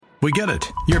We get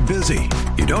it. You're busy.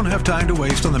 You don't have time to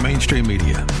waste on the mainstream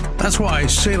media. That's why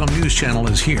Salem News Channel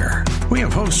is here. We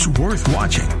have hosts worth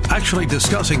watching, actually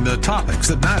discussing the topics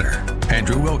that matter.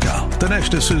 Andrew Wilkow,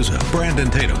 Dinesh D'Souza, Brandon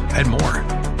Tatum, and more.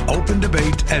 Open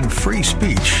debate and free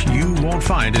speech you won't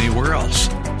find anywhere else.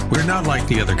 We're not like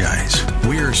the other guys.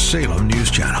 We're Salem News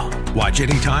Channel. Watch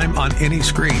anytime on any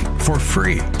screen for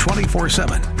free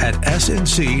 24/7 at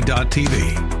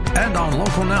snc.tv and on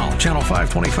Local Now, Channel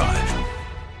 525.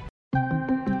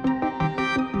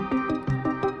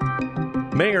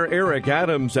 Mayor Eric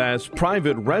Adams asked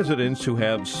private residents who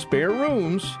have spare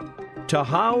rooms to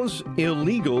house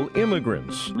illegal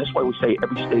immigrants. And that's why we say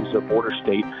every state is a border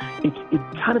state.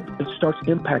 It starts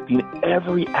impacting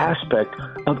every aspect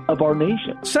of our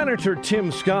nation. Senator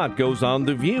Tim Scott goes on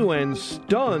The View and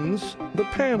stuns the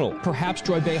panel. Perhaps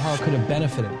Joy Behar could have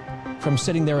benefited from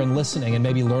sitting there and listening and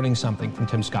maybe learning something from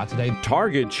Tim Scott today.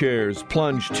 Target shares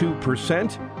plunge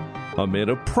 2% amid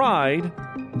a pride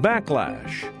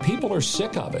backlash. People are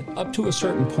sick of it. Up to a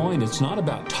certain point, it's not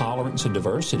about tolerance and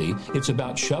diversity. It's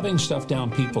about shoving stuff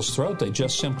down people's throat they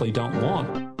just simply don't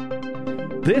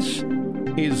want. This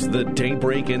is the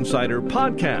Daybreak Insider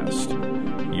Podcast.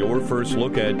 Your first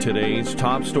look at today's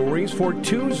top stories for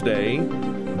Tuesday,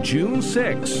 June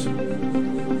 6.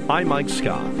 I'm Mike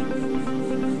Scott.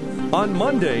 On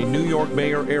Monday, New York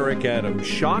Mayor Eric Adams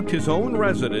shocked his own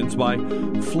residents by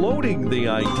floating the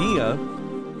idea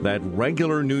that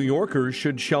regular New Yorkers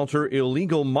should shelter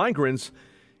illegal migrants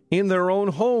in their own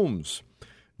homes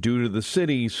due to the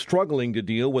city struggling to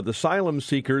deal with asylum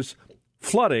seekers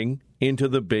flooding into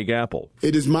the Big Apple.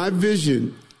 It is my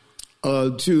vision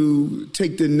to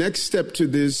take the next step to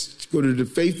this, to go to the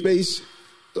faith-based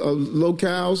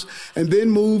locales, and then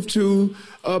move to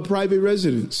private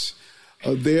residence.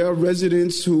 There are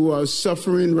residents who are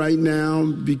suffering right now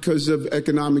because of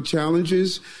economic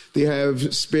challenges. They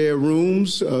have spare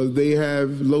rooms. They have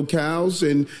locales.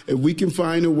 And if we can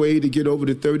find a way to get over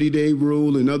the 30-day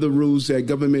rule and other rules that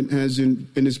government has in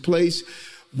its place,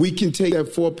 we can take that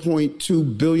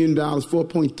 $4.2 billion,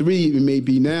 4.3 it may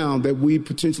be now, that we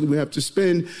potentially would have to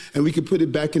spend, and we can put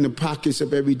it back in the pockets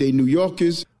of everyday New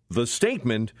Yorkers. The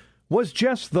statement was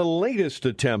just the latest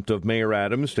attempt of Mayor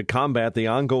Adams to combat the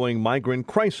ongoing migrant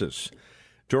crisis.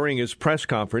 During his press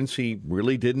conference, he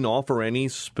really didn't offer any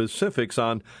specifics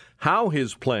on how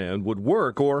his plan would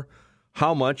work or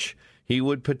how much he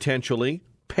would potentially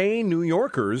pay New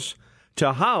Yorkers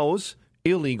to house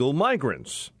illegal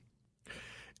migrants.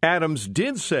 Adams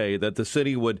did say that the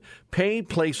city would pay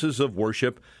places of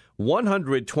worship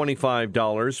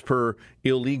 $125 per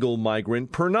illegal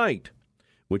migrant per night,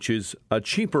 which is a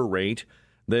cheaper rate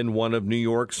than one of New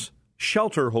York's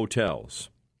shelter hotels.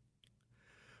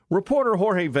 Reporter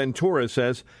Jorge Ventura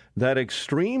says that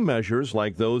extreme measures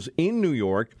like those in New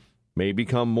York may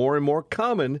become more and more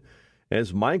common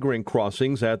as migrant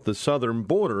crossings at the southern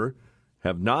border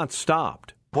have not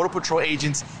stopped. Border Patrol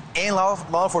agents and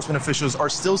law enforcement officials are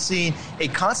still seeing a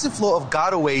constant flow of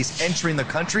gotaways entering the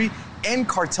country and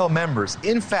cartel members.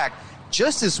 In fact,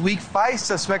 just this week, 5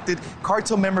 suspected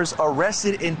cartel members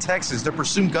arrested in Texas. Their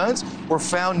presumed guns were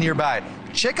found nearby.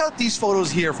 Check out these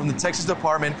photos here from the Texas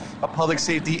Department of Public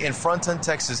Safety in Fronton,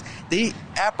 Texas. They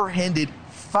apprehended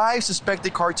 5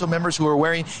 suspected cartel members who were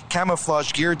wearing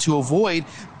camouflage gear to avoid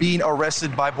being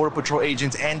arrested by Border Patrol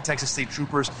agents and Texas state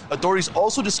troopers. Authorities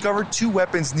also discovered 2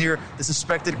 weapons near the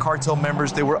suspected cartel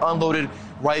members. They were unloaded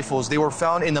rifles. They were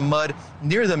found in the mud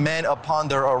near the men upon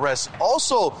their arrest.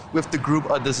 Also with the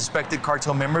group of the suspected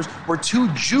cartel members were 2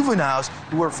 juveniles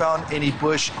who were found in a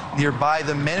bush nearby.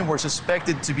 The men were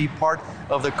suspected to be part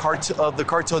of the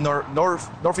cartel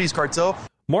Northeast Cartel.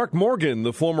 Mark Morgan,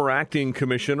 the former acting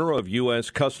commissioner of U.S.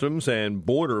 Customs and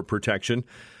Border Protection,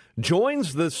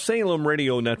 joins the Salem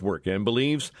Radio Network and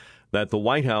believes that the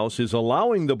White House is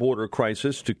allowing the border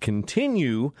crisis to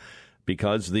continue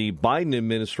because the Biden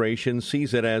administration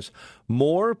sees it as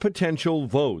more potential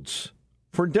votes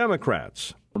for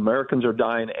Democrats. Americans are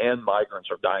dying and migrants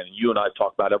are dying. And you and I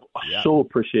talk about it. So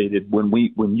appreciated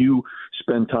when you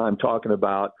spend time talking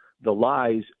about the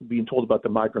lies being told about the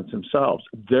migrants themselves.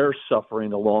 They're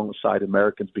suffering alongside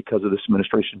Americans because of this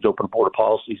administration's open border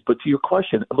policies. But to your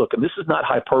question, look, and this is not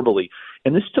hyperbole,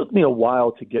 and this took me a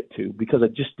while to get to because I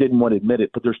just didn't want to admit it,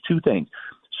 but there's 2 things.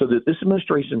 So that this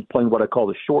administration is playing what I call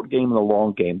the short game and the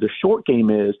long game. The short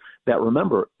game is that,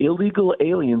 remember, illegal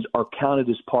aliens are counted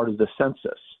as part of the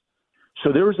census.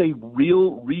 So there is a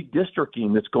real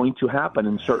redistricting that's going to happen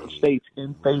in certain states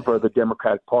in favor of the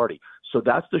Democratic Party. So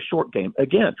that's the short game.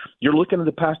 Again, you're looking at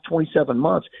the past 27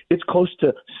 months, it's close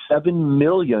to 7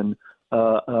 million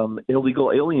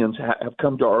illegal aliens have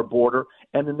come to our border,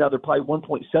 and another probably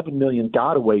 1.7 million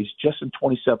gotaways just in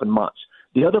 27 months.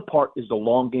 The other part is the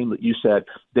long game that you said.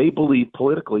 They believe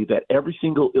politically that every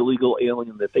single illegal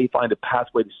alien that they find a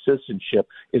pathway to citizenship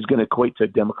is going to equate to a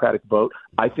Democratic vote.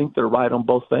 I think they're right on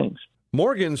both things.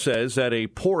 Morgan says that a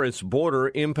porous border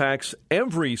impacts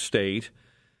every state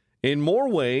in more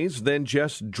ways than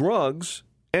just drugs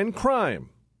and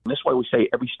crime. That's why we say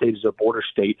every state is a border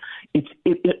state. It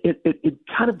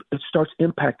kind of starts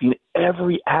impacting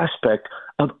every aspect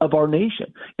of our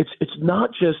nation. It's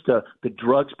not just the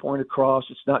drugs point across.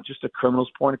 It's not just the criminals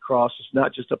point across. It's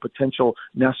not just a potential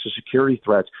national security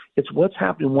threats. It's what's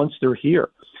happening once they're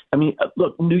here. I mean,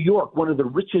 look, New York, one of the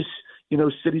richest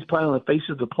cities probably on the face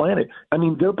of the planet. I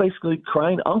mean, they're basically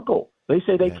crying uncle. They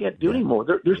say they can't do anymore.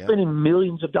 They're spending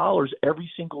millions of dollars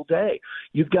every single day.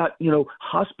 You've got,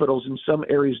 hospitals in some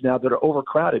areas now that are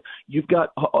overcrowded. You've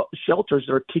got shelters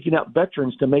that are kicking out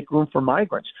veterans to make room for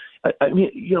migrants. I mean,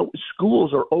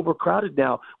 schools are overcrowded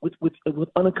now with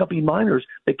unaccompanied minors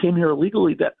that came here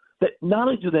illegally that not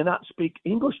only do they not speak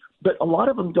English, but a lot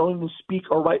of them don't even speak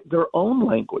or write their own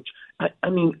language. I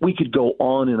mean, we could go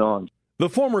on and on. The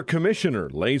former commissioner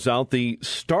lays out the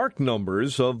stark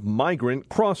numbers of migrant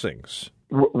crossings.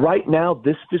 Right now,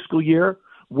 this fiscal year,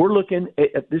 we're looking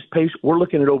at this pace, we're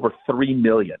looking at over 3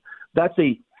 million. That's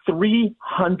a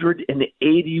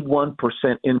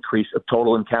 381% increase of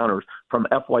total encounters from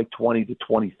FY20 to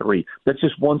 23. That's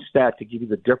just one stat to give you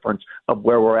the difference of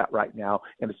where we're at right now.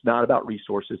 And it's not about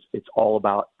resources. It's all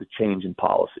about the change in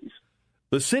policies.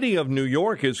 The city of New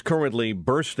York is currently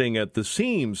bursting at the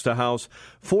seams to house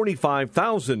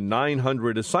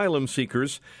 45,900 asylum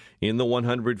seekers in the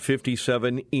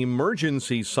 157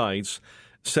 emergency sites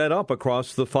set up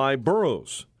across the 5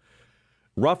 boroughs.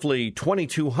 Roughly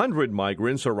 2,200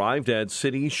 migrants arrived at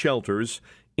city shelters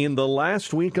in the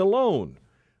last week alone,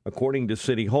 according to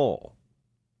City Hall.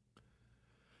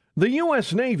 The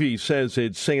U.S. Navy says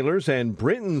its sailors and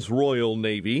Britain's Royal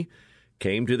Navy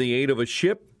came to the aid of a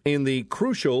ship in the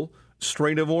crucial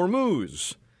Strait of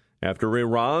Hormuz after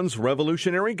Iran's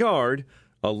Revolutionary Guard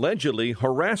allegedly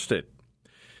harassed it.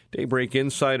 Daybreak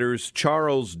Insider's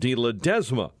Charles de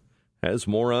Ledesma has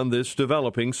more on this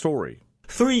developing story.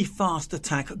 3 fast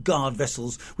attack guard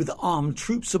vessels with armed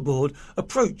troops aboard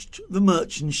approached the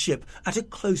merchant ship at a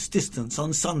close distance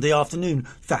on Sunday afternoon.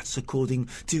 That's according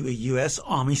to a US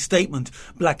Army statement.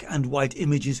 Black and white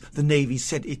images the Navy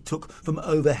said it took from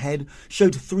overhead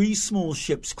showed 3 small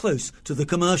ships close to the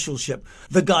commercial ship.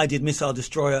 The guided missile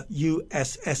destroyer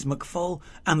USS McFall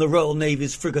and the Royal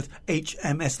Navy's frigate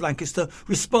HMS Lancaster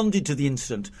responded to the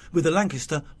incident, with the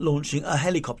Lancaster launching a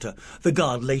helicopter. The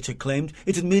guard later claimed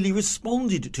it had merely responded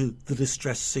to the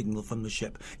distress signal from the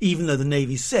ship, even though the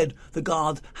Navy said the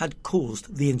guard had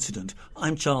caused the incident.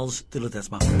 I'm Charles de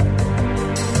Ledesma.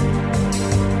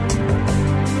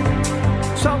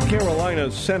 South Carolina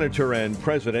Senator and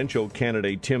presidential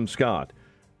candidate Tim Scott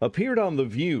appeared on The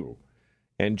View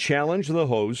and challenged the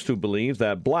host who believes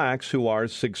that blacks who are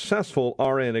successful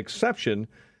are an exception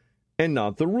and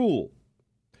not the rule.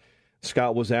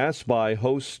 Scott was asked by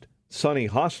host Sonny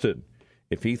Hostin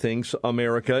if he thinks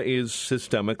America is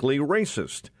systemically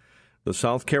racist. The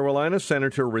South Carolina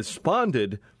senator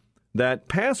responded that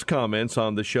past comments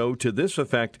on the show to this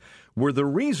effect were the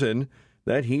reason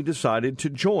that he decided to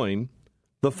join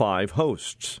the 5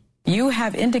 hosts. You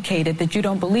have indicated that you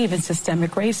don't believe in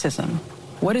systemic racism.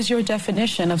 What is your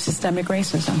definition of systemic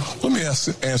racism? Let me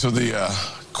answer the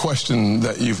question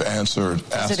that you've answered.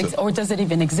 Or does it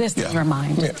even exist in your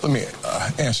mind? Let me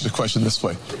answer the question this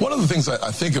way. One of the things I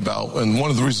think about, and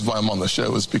one of the reasons why I'm on the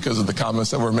show, is because of the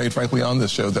comments that were made, frankly, on this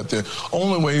show, that the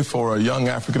only way for a young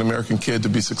African-American kid to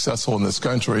be successful in this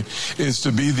country is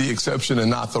to be the exception and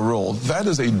not the rule. That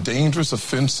is a dangerous,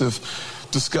 offensive,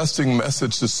 disgusting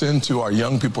message to send to our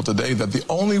young people today, that the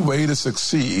only way to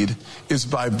succeed is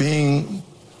by being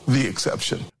the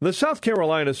exception. The South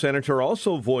Carolina senator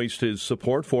also voiced his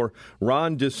support for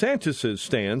Ron DeSantis'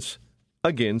 stance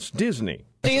against Disney.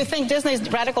 Do you think Disney's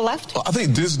radical left? I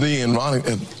think Disney and Ron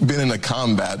have been in a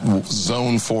combat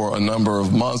zone for a number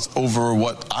of months over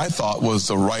what I thought was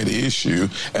the right issue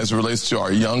as it relates to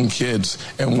our young kids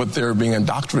and what they're being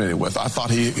indoctrinated with. I thought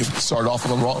he started off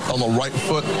on the right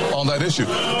foot on that issue.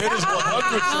 It is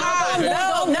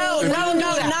 100%. No,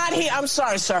 not he. I'm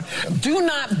sorry, sir. Do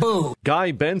not boo.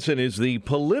 Guy Benson is the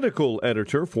political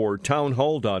editor for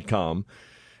townhall.com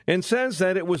and says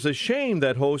that it was a shame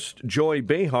that host Joy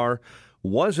Behar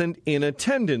wasn't in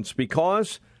attendance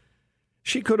because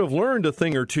she could have learned a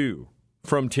thing or two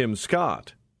from Tim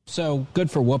Scott. So good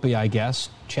for Whoopi, I guess,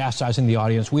 chastising the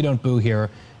audience. We don't boo here.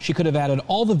 She could have added,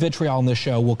 all the vitriol on this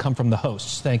show will come from the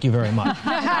hosts. Thank you very much.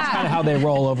 That's kind of how they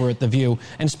roll over at The View.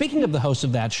 And speaking of the hosts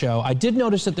of that show, I did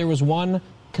notice that there was one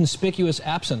conspicuous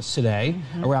absence today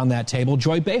around that table.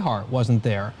 Joy Behar wasn't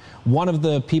there. One of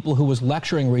the people who was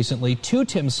lecturing recently to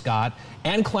Tim Scott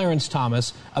and Clarence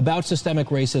Thomas about systemic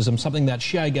racism, something that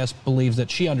she, I guess, believes that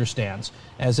she understands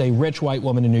as a rich white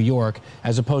woman in New York,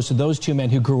 as opposed to those two men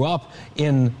who grew up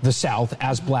in the South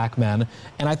as black men.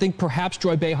 And I think perhaps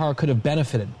Joy Behar could have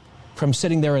benefited from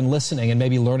sitting there and listening and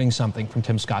maybe learning something from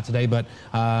Tim Scott today, but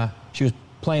she was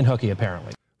playing hooky,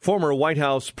 apparently. Former White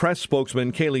House press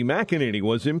spokesman Kayleigh McEnany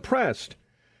was impressed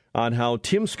on how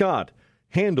Tim Scott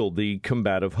handled the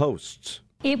combative hosts.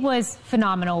 It was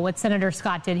phenomenal what Senator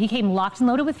Scott did. He came locked and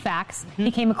loaded with facts. He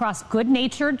came across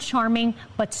good-natured, charming,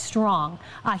 but strong.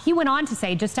 He went on to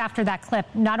say, just after that clip,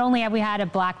 not only have we had a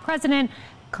black president,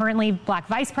 currently black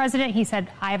vice president, he said,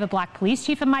 I have a black police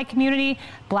chief in my community,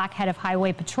 black head of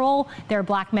highway patrol. There are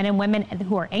black men and women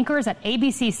who are anchors at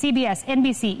ABC, CBS,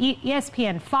 NBC,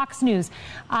 ESPN, Fox News.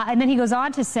 And then he goes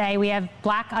on to say we have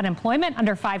black unemployment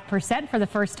under 5% for the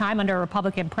first time under a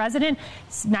Republican president,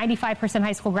 95%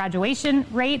 high school graduation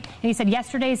rate. And he said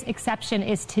yesterday's exception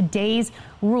is today's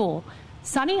rule.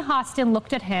 Sonny Hostin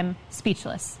looked at him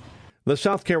speechless. The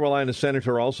South Carolina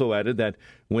senator also added that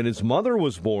when his mother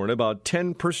was born, about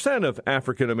 10% of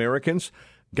African Americans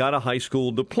got a high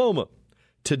school diploma.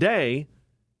 Today,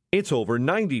 it's over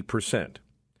 90%.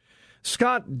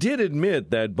 Scott did admit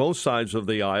that both sides of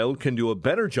the aisle can do a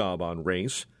better job on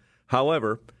race.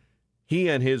 However, he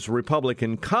and his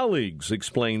Republican colleagues,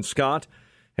 explained Scott,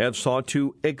 have sought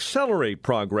to accelerate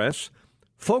progress,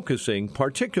 focusing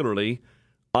particularly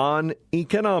on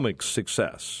economic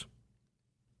success.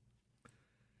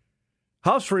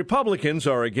 House Republicans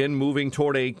are again moving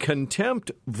toward a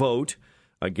contempt vote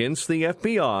against the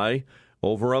FBI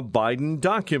over a Biden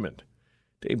document.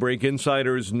 Daybreak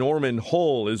Insider's Norman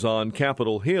Hull is on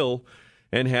Capitol Hill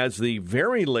and has the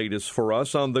very latest for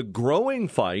us on the growing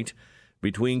fight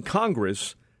between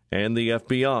Congress and the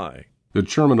FBI. The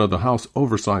chairman of the House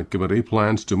Oversight Committee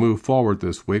plans to move forward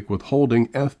this week with holding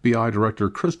FBI Director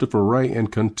Christopher Wray in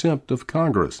contempt of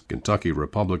Congress. Kentucky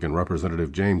Republican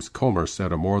Representative James Comer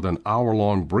said a more than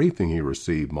hour-long briefing he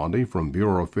received Monday from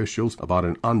Bureau officials about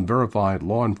an unverified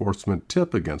law enforcement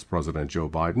tip against President Joe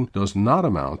Biden does not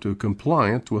amount to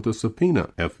compliance with a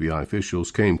subpoena. FBI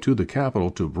officials came to the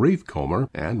Capitol to brief Comer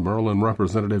and Maryland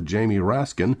Representative Jamie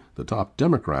Raskin, the top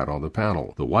Democrat on the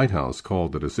panel. The White House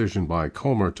called the decision by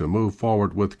Comer to move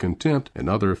forward with contempt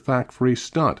another fact-free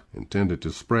stunt intended to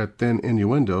spread thin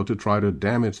innuendo to try to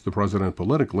damage the president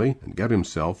politically and get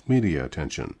himself media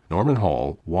attention. Norman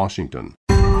Hall, Washington.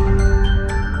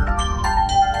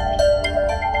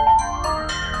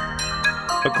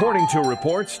 According to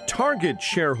reports, Target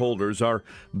shareholders are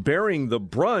bearing the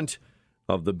brunt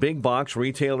of the big box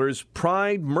retailer's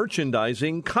Pride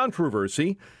merchandising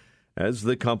controversy as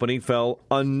the company fell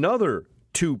another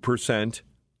 2%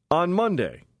 on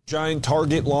Monday. Giant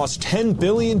Target lost $10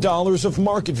 billion of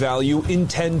market value in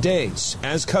 10 days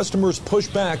as customers push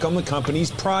back on the company's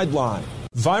Pride line.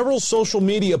 Viral social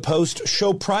media posts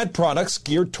show Pride products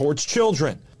geared towards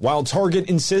children, while Target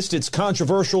insists its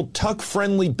controversial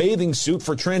tuck-friendly bathing suit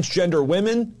for transgender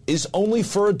women is only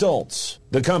for adults.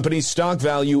 The company's stock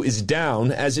value is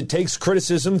down as it takes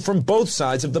criticism from both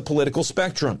sides of the political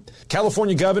spectrum.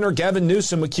 California Governor Gavin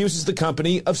Newsom accuses the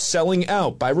company of selling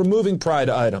out by removing Pride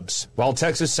items, while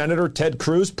Texas Senator Ted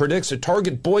Cruz predicts a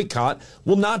Target boycott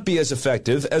will not be as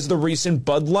effective as the recent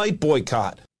Bud Light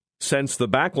boycott. Since the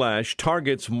backlash,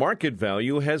 Target's market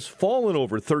value has fallen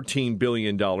over $13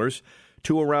 billion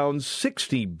to around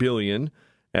 $60 billion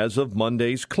as of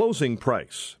Monday's closing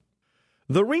price.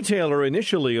 The retailer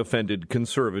initially offended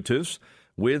conservatives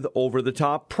with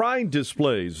over-the-top Pride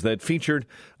displays that featured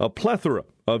a plethora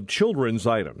of children's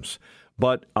items,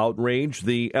 but outraged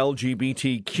the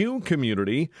LGBTQ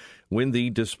community when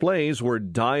the displays were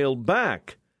dialed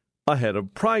back ahead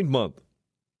of Pride Month.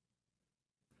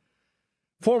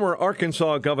 Former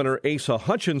Arkansas Governor Asa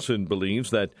Hutchinson believes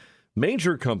that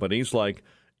major companies like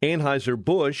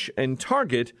Anheuser-Busch and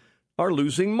Target are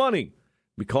losing money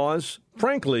because,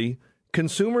 frankly,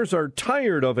 consumers are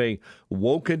tired of a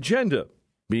woke agenda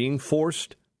being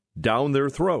forced down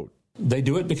their throat. They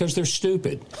do it because they're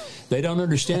stupid. They don't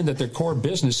understand that their core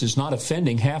business is not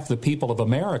offending half the people of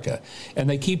America. And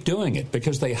they keep doing it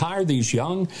because they hire these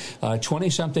young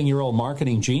 20-something-year-old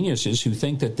marketing geniuses who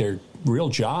think that their real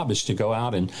job is to go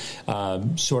out and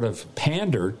sort of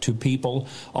pander to people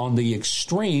on the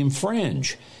extreme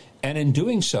fringe. And in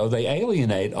doing so, they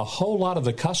alienate a whole lot of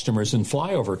the customers in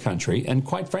flyover country, and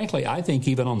quite frankly, I think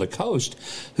even on the coast,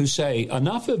 who say,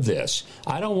 enough of this.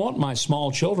 I don't want my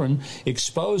small children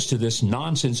exposed to this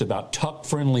nonsense about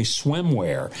tuck-friendly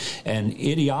swimwear and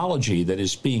ideology that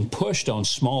is being pushed on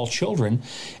small children,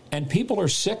 and people are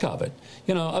sick of it.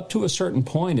 You know, up to a certain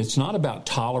point, it's not about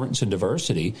tolerance and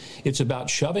diversity. It's about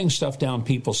shoving stuff down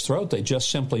people's throat they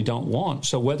just simply don't want.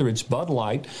 So whether it's Bud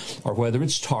Light or whether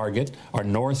it's Target or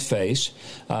North Face,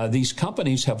 these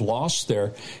companies have lost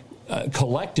their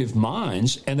collective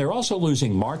minds, and they're also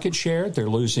losing market share. They're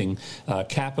losing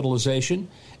capitalization,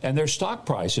 and their stock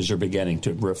prices are beginning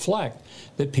to reflect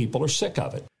that people are sick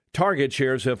of it. Target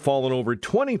shares have fallen over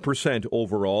 20%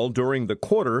 overall during the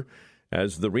quarter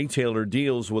as the retailer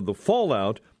deals with the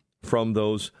fallout from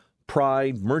those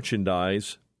Pride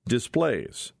merchandise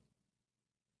displays.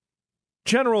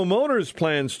 General Motors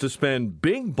plans to spend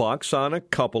big bucks on a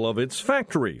couple of its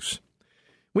factories.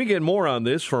 We get more on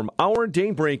this from our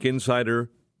Daybreak insider,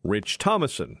 Rich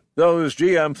Thomason. Those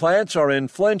GM plants are in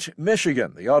Flint,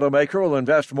 Michigan. The automaker will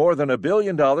invest more than $1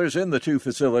 billion in the two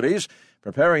facilities,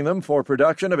 preparing them for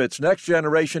production of its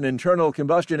next-generation internal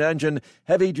combustion engine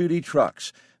heavy-duty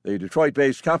trucks. The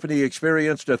Detroit-based company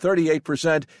experienced a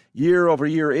 38%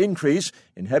 year-over-year increase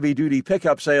in heavy-duty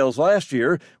pickup sales last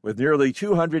year, with nearly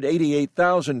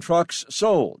 288,000 trucks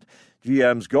sold.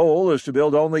 GM's goal is to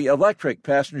build only electric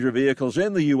passenger vehicles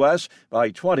in the U.S.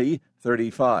 by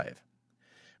 2035.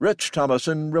 Rich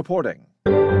Thomason reporting.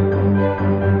 The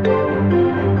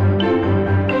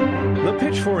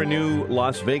pitch for a new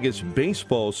Las Vegas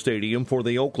baseball stadium for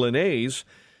the Oakland A's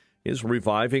is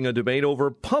reviving a debate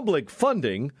over public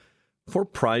funding for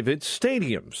private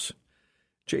stadiums.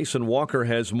 Jason Walker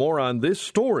has more on this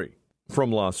story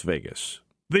from Las Vegas.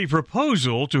 The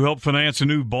proposal to help finance a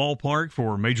new ballpark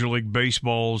for Major League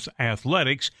Baseball's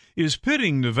athletics is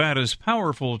pitting Nevada's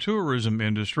powerful tourism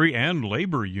industry and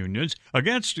labor unions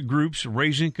against groups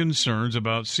raising concerns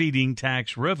about ceding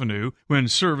tax revenue when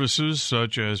services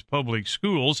such as public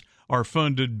schools are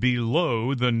funded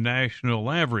below the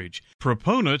national average.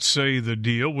 Proponents say the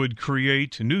deal would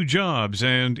create new jobs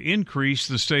and increase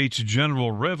the state's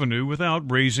general revenue without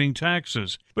raising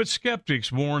taxes. But skeptics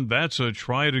warn that's a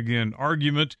try-it-again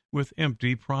argument with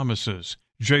empty promises.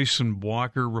 Jason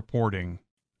Walker reporting.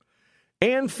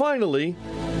 And finally,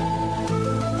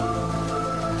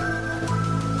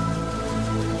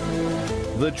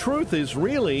 the truth is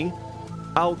really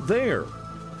out there.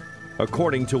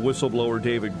 According to whistleblower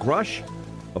David Grush,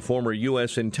 a former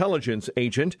U.S. intelligence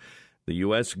agent, the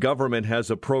U.S. government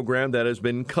has a program that has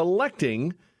been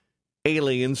collecting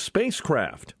alien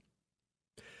spacecraft.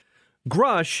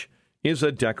 Grush is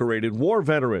a decorated war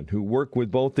veteran who worked with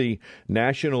both the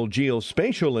National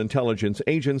Geospatial Intelligence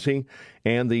Agency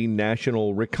and the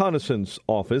National Reconnaissance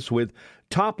Office with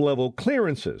top-level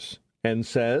clearances, and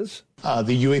says,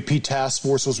 the UAP task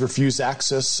force was refused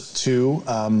access to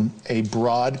a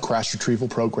broad crash retrieval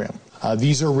program.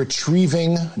 These are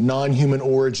retrieving non-human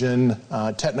origin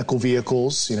technical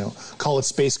vehicles, call it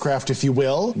spacecraft if you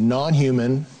will,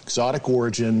 non-human, exotic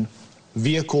origin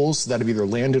vehicles that have either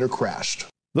landed or crashed.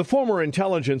 The former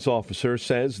intelligence officer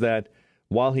says that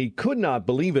while he could not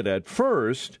believe it at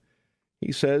first,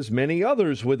 he says many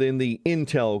others within the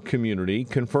intel community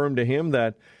confirmed to him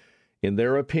that, in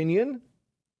their opinion,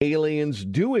 aliens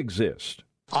do exist.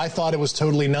 I thought it was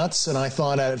totally nuts, and I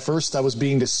thought at first I was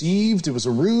being deceived. It was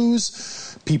a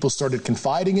ruse. People started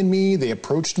confiding in me. They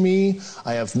approached me.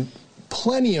 I have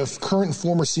plenty of current and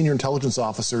former senior intelligence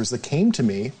officers that came to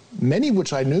me, many of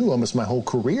which I knew almost my whole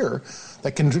career,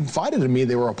 that confided in me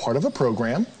they were a part of a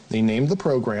program. They named the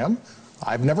program.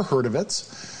 I've never heard of it.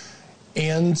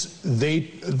 And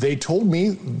they told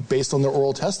me, based on their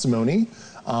oral testimony,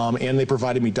 and they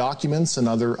provided me documents and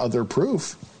other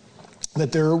proof,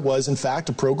 that there was, in fact,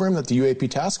 a program that the UAP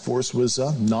task force was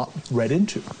not read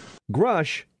into.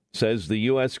 Grush says the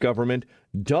U.S. government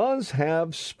does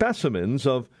have specimens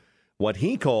of what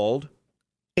he called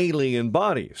alien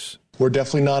bodies. We're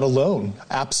definitely not alone.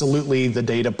 Absolutely, the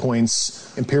data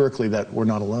points empirically that we're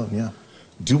not alone, yeah.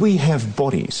 Do we have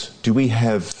bodies? Do we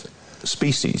have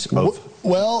species of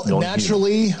Well,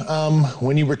 naturally,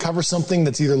 when you recover something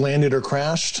that's either landed or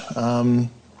crashed,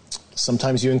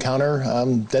 sometimes you encounter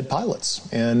dead pilots.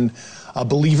 And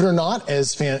believe it or not,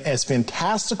 as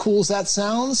fantastical as that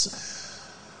sounds,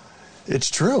 it's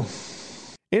true.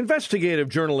 Investigative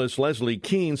journalist Leslie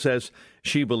Keene says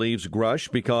she believes Grush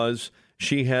because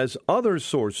she has other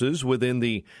sources within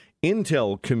the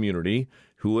intel community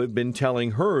who have been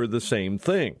telling her the same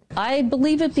thing. I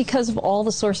believe it because of all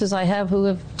the sources I have who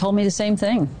have told me the same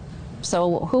thing.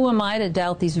 So who am I to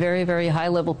doubt these very, very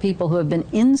high-level people who have been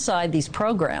inside these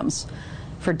programs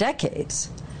for decades,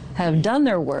 have done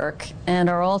their work, and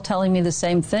are all telling me the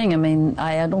same thing? I mean,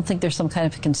 I don't think there's some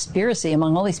kind of conspiracy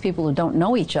among all these people who don't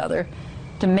know each other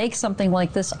to make something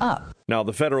like this up. Now,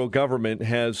 the federal government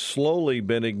has slowly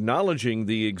been acknowledging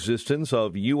the existence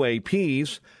of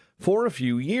UAPs for a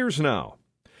few years now.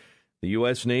 The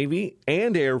U.S. Navy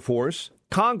and Air Force,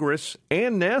 Congress,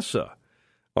 and NASA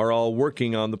are all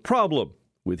working on the problem,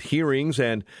 with hearings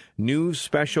and new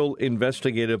special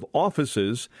investigative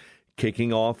offices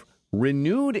kicking off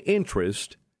renewed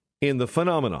interest in the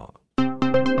phenomenon.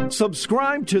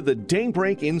 Subscribe to the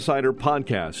Daybreak Insider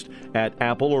podcast at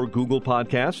Apple or Google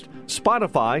Podcast,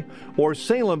 Spotify, or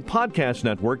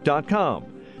SalemPodcastNetwork.com.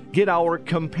 Get our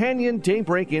companion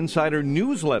Daybreak Insider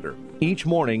newsletter each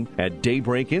morning at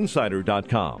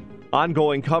DaybreakInsider.com.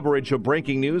 Ongoing coverage of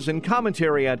breaking news and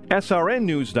commentary at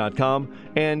SRNnews.com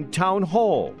and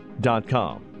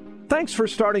TownHall.com. Thanks for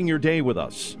starting your day with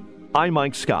us. I'm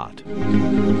Mike Scott.